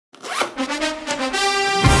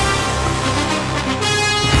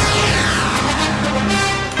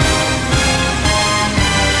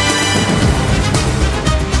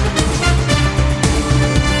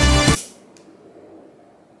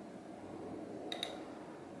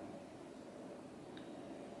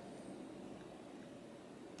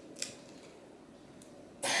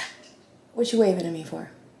What you waving at me for?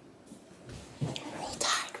 Roll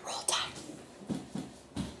Tide, Roll Tide.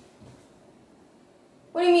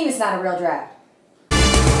 What do you mean it's not a real draft?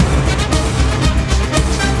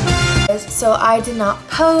 So I did not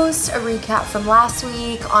post a recap from last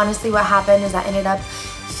week. Honestly, what happened is I ended up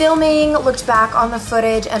filming, looked back on the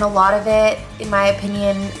footage, and a lot of it, in my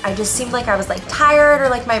opinion, I just seemed like I was like tired, or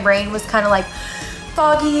like my brain was kind of like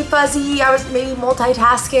foggy, fuzzy. I was maybe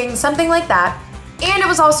multitasking, something like that. And it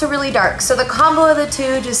was also really dark. So the combo of the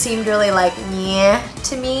two just seemed really like yeah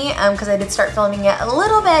to me, because I did start filming it a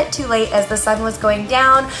little bit too late as the sun was going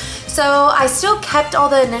down. So I still kept all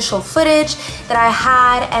the initial footage that I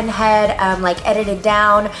had and had like edited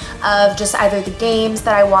down of just either the games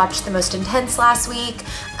that I watched the most intense last week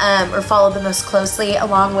or followed the most closely,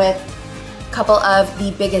 along with couple of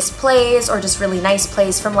the biggest plays or just really nice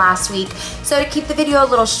plays from last week. So to keep the video a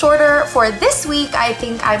little shorter for this week, I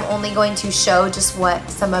think I'm only going to show just what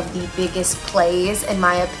some of the biggest plays in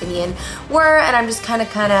my opinion were, and I'm just kind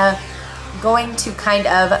of going to kind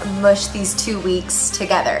of mush these 2 weeks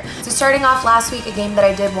together. So starting off last week, a game that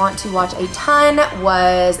I did want to watch a ton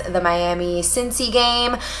was the Miami-Cincy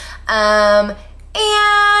game. And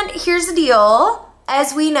here's the deal.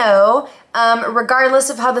 As we know, regardless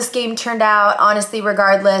of how this game turned out, honestly,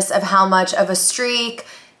 regardless of how much of a streak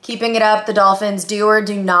keeping it up the Dolphins do or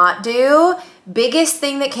do not do, biggest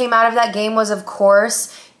thing that came out of that game was, of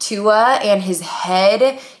course, Tua and his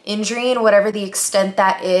head injury, and whatever the extent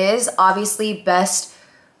that is. Obviously, best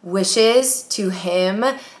wishes to him,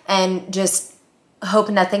 and just hope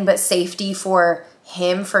nothing but safety for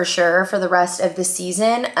him for sure for the rest of the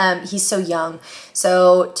season. He's so young,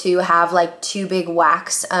 so to have like 2 big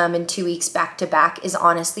whacks in 2 weeks back to back is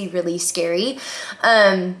honestly really scary.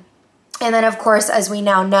 And then, of course, as we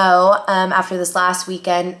now know, after this last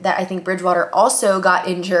weekend, that I think Bridgewater also got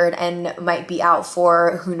injured and might be out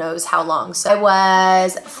for who knows how long. So I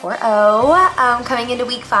was 4-0 coming into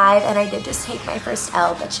week 5, and I did just take my first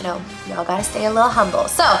L, but you know, y'all gotta stay a little humble.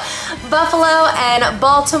 So Buffalo and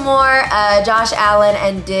Baltimore, Josh Allen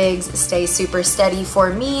and Diggs stay super steady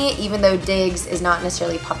for me, even though Diggs is not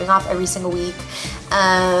necessarily popping off every single week,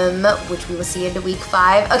 which we will see into week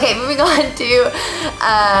 5. Okay, moving on to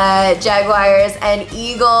Jaguars and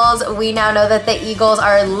Eagles. We now know that the Eagles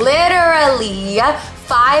are literally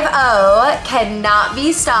 5-0, cannot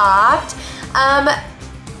be stopped.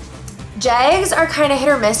 Jags are kind of hit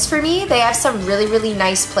or miss for me. They have some really, really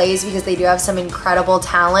nice plays because they do have some incredible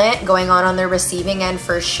talent going on their receiving end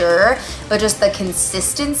for sure, but just the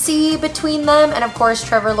consistency between them, and of course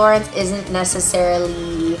Trevor Lawrence isn't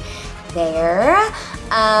necessarily there.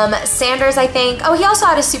 Sanders, I think, oh, he also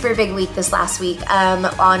had a super big week this last week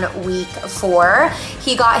on week 4.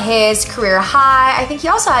 He got his career high. I think he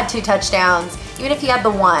also had 2 touchdowns, even if he had the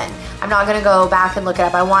 1. I'm not gonna go back and look it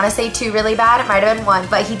up. I wanna say 2 really bad, it might have been 1,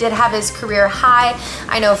 but he did have his career high.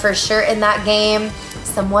 I know for sure in that game.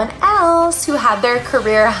 Someone else who had their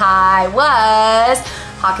career high was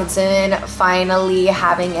Hockenson, finally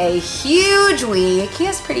having a huge week. He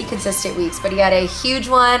has pretty consistent weeks, but he had a huge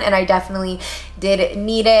one, and I definitely did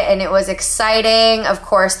need it, and it was exciting. Of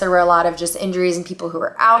course, there were a lot of just injuries and people who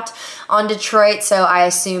were out on Detroit, so I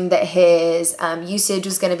assumed that his usage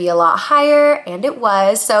was gonna be a lot higher, and it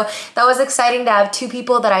was. So that was exciting to have 2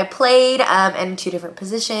 people that I played in 2 different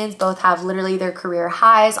positions, both have literally their career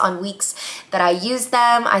highs on weeks that I used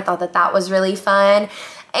them. I thought that that was really fun.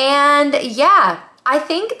 And yeah, I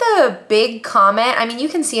think the big comment, I mean, you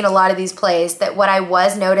can see in a lot of these plays that what I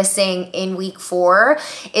was noticing in week 4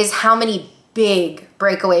 is how many big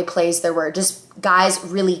breakaway plays there were. Just guys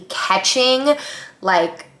really catching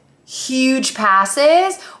like huge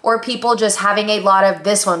passes, or people just having a lot of,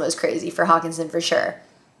 this one was crazy for Hockenson for sure.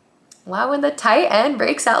 Wow, when the tight end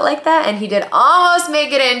breaks out like that, and he did almost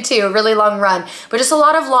make it into a really long run, but just a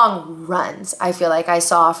lot of long runs I feel like I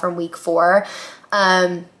saw from week 4.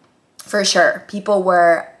 For sure, people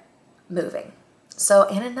were moving. So,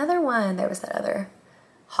 and another one, there was that other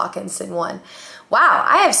Hockenson one. Wow,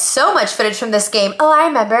 I have so much footage from this game. Oh, I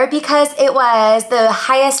remember, because it was the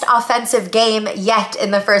highest offensive game yet in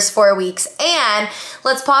the first 4 weeks. And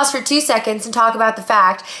let's pause for 2 seconds and talk about the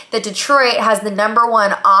fact that Detroit has the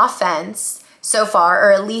 #1 offense so far,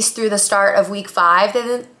 or at least through the start of week 5,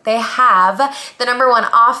 they have the #1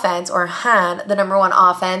 offense, or had the #1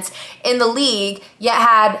 offense in the league, yet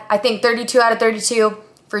had, I think, 32 out of 32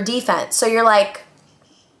 for defense. So you're like,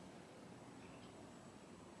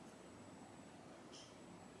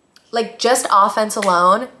 just offense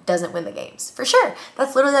alone doesn't win the games, for sure.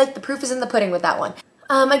 That's literally like the proof is in the pudding with that one.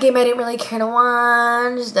 A game I didn't really care to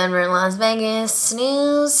watch, Denver and Las Vegas,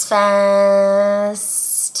 snooze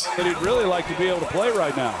fest. But he'd really like to be able to play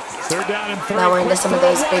right now. They're down in 3. Now we're into some of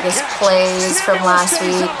those biggest plays from last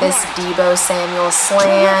week. This Debo Samuel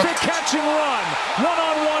slant.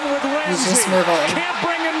 He's just moving.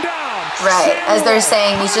 Right, as they're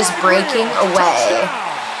saying, he's just breaking away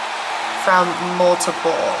from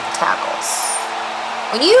multiple tackles.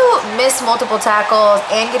 When you miss multiple tackles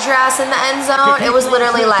and get your ass in the end zone, it was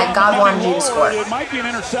literally like God wanted you to score. It might be an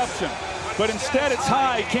interception, but instead it's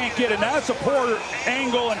high, he can't get it. Now that's a poor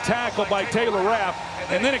angle and tackle by Taylor Rapp,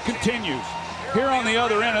 and then it continues. Here on the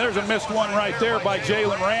other end, there's a missed one right there by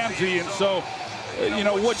Jalen Ramsey, and so, you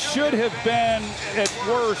know, what should have been, at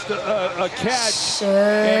worst, a catch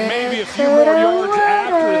and maybe a few more yards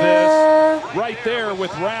after this, right there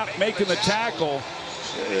with Rapp making the tackle.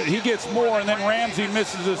 He gets more, and then Ramsey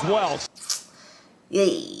misses as well.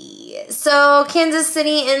 Yay. So Kansas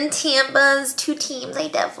City and Tampa's two teams I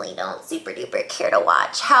definitely don't super duper care to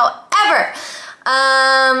watch. However,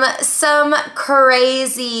 some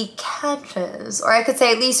crazy catches, or I could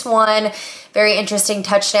say at least one very interesting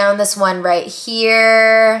touchdown. This one right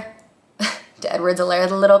here. Edwards-Helaire,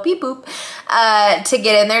 the little beep boop, to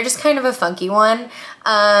get in there. Just kind of a funky one.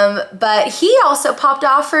 But he also popped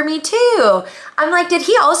off for me too. I'm like, did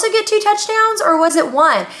he also get 2 touchdowns or was it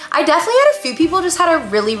 1? I definitely had a few people just had a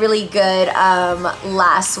really, really good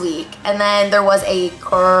last week. And then there was a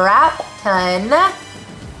crap ton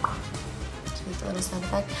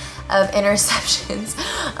of interceptions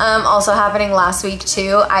also happening last week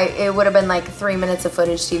too. It would have been like 3 minutes of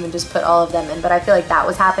footage to even just put all of them in, but I feel like that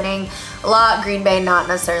was happening a lot. Green Bay not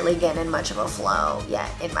necessarily getting in much of a flow yet,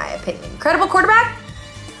 in my opinion. Incredible quarterback,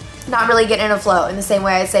 not really getting in a flow in the same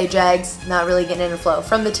way I'd say Jags not really getting in a flow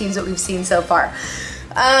from the teams that we've seen so far.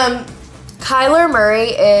 Kyler Murray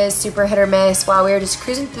is super hit or miss. While we were just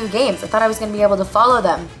cruising through games, I thought I was going to be able to follow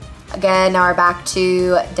them. Again, now we're back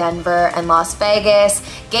to Denver and Las Vegas.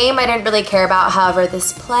 Game I didn't really care about, however,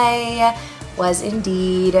 this play was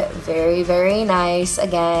indeed very, very nice.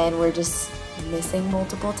 Again, we're just missing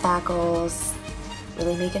multiple tackles,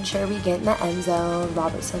 really making sure we get in the end zone.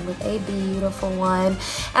 Robertson with a beautiful one. And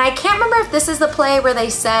I can't remember if this is the play where they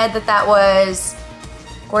said that that was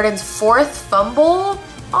Gordon's 4th fumble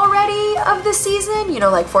already of the season. You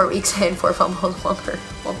know, like 4 weeks in, 4 fumbles, one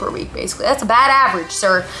per week, basically. That's a bad average,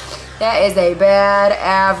 sir. That is a bad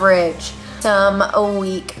average. Some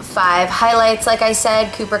week 5 highlights. Like I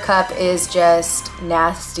said, Cooper Kupp is just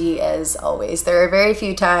nasty as always. There are very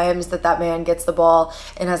few times that that man gets the ball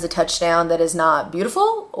and has a touchdown that is not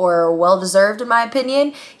beautiful or well-deserved, in my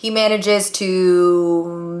opinion. He manages to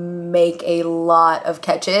make a lot of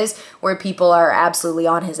catches where people are absolutely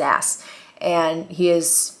on his ass. And he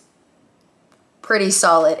is pretty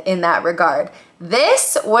solid in that regard.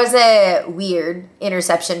 This was a weird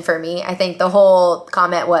interception for me. I think the whole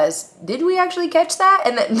comment was, did we actually catch that?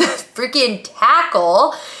 And the freaking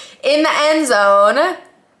tackle in the end zone.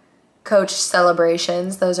 Coach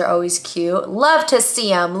celebrations, those are always cute. Love to see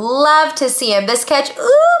them, love to see them. This catch,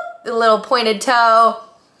 oop, the little pointed toe.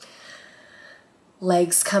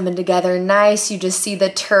 Legs coming together nice. You just see the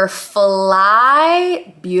turf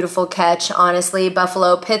fly. Beautiful catch, honestly.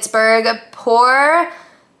 Buffalo, Pittsburgh, poor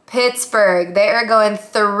Pittsburgh. They are going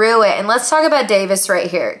through it. And let's talk about Davis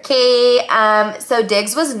right here. Okay, so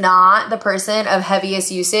Diggs was not the person of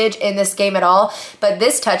heaviest usage in this game at all, but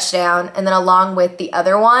this touchdown and then along with the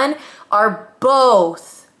other one are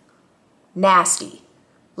both nasty.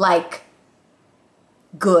 Like,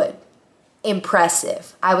 good.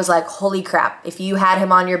 Impressive. I was like, holy crap. If you had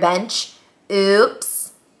him on your bench,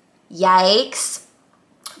 oops, yikes,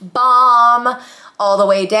 bomb, all the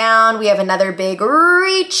way down. We have another big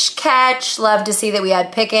reach catch. Love to see that we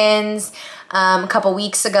had Pickens a couple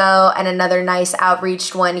weeks ago and another nice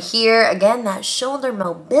outreached one here. Again, that shoulder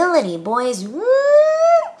mobility, boys. Woo!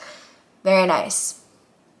 Very nice.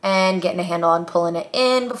 And getting a handle on pulling it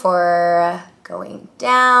in before going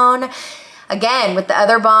down. Again, with the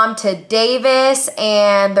other bomb to Davis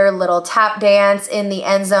and their little tap dance in the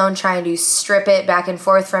end zone, trying to strip it back and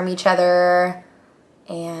forth from each other.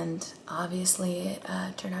 And obviously it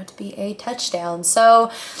turned out to be a touchdown.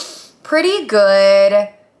 So pretty good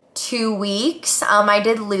 2 weeks. I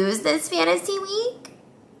did lose this fantasy week,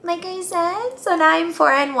 like I said. So now I'm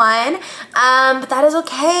 4-1. But that is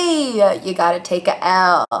okay. You gotta take a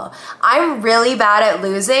L. I'm really bad at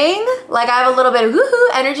losing. Like I have a little bit of woohoo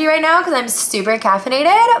energy right now because I'm super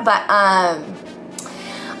caffeinated. But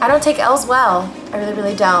I don't take L's well. I really,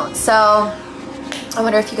 really don't. So I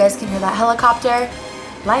wonder if you guys can hear that helicopter.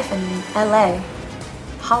 Life in LA,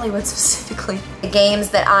 Hollywood specifically. The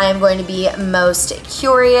games that I'm going to be most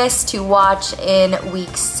curious to watch in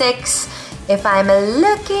week 6, if I'm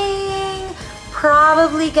looking,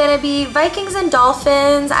 probably gonna be Vikings and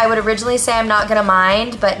Dolphins. I would originally say I'm not gonna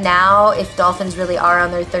mind, but now if Dolphins really are on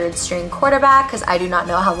their third string quarterback, because I do not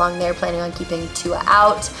know how long they're planning on keeping Tua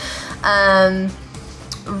out.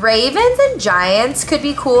 Ravens and Giants could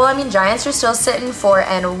be cool. I mean, Giants are still sitting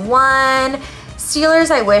 4-1. Steelers,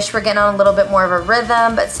 I wish were getting on a little bit more of a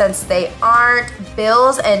rhythm, but since they aren't,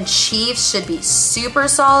 Bills and Chiefs should be super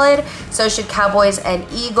solid. So should Cowboys and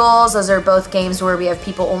Eagles. Those are both games where we have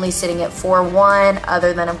people only sitting at 4-1,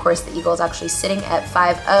 other than, of course, the Eagles actually sitting at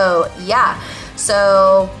 5-0. Yeah,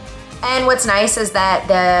 so... And what's nice is that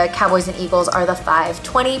the Cowboys and Eagles are the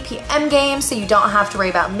 5:20 p.m. game, so you don't have to worry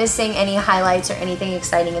about missing any highlights or anything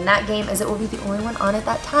exciting in that game, as it will be the only one on at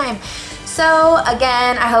that time. So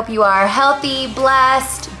again, I hope you are healthy,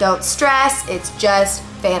 blessed, don't stress, it's just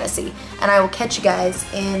fantasy. And I will catch you guys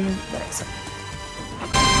in the next one.